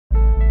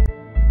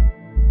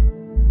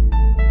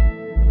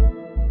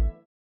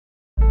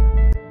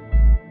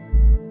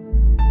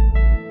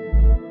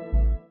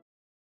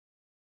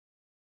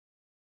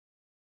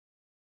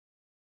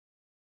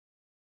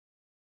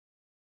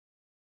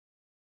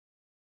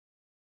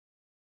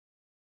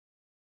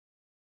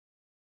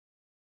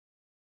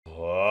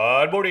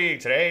Good morning.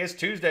 Today is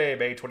Tuesday,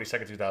 May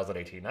 22nd,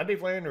 2018. I'm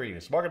Dave Landry.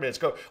 This market minutes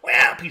go.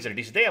 Well, piece of a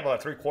decent day. I'm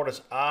about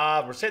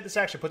 3/4. We're saying this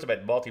action puts them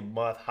at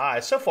multi-month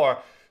highs. So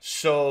far,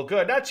 so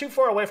good. Not too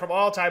far away from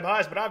all-time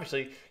highs, but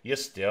obviously you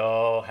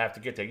still have to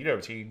get there. You know,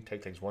 routine.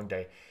 Take things one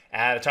day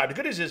at a time. The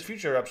good news is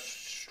future up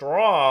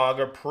strong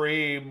or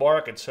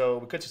pre-market, so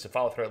we could see some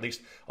follow-through at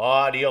least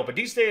on the open.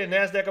 Decent day in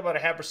NASDAQ about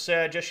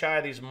 0.5%, just shy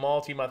of these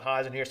multi-month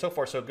highs in here. So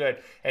far, so good,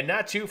 and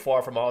not too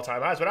far from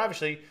all-time highs, but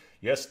obviously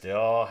you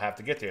still have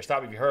to get there.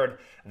 Stop if you heard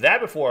that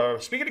before.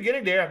 Speaking of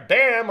getting there,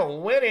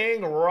 bam,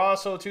 winning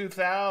Russell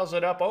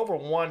 2000 up over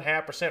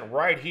 0.5%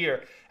 right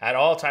here at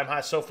all-time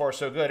highs. So far,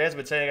 so good. As I've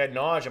been saying ad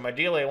nauseum,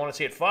 ideally I want to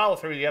see it follow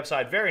through the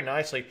upside very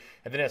nicely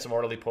and then have some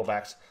orderly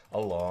pullbacks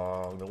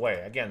along the way.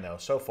 Again, though,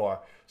 so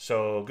far,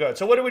 so good.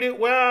 So what do we do?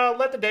 Well,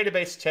 let the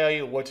database tell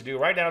you what to do.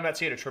 Right now, I'm not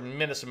seeing a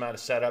tremendous amount of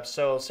setup,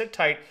 so sit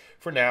tight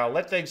for now.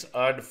 Let things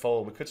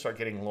unfold. We could start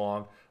getting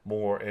long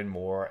more and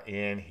more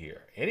in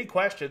here. Any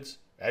questions?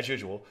 As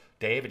usual,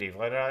 Dave at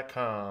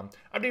DaveLandry.com.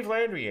 I'm Dave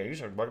Landry.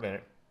 User Market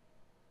Minute.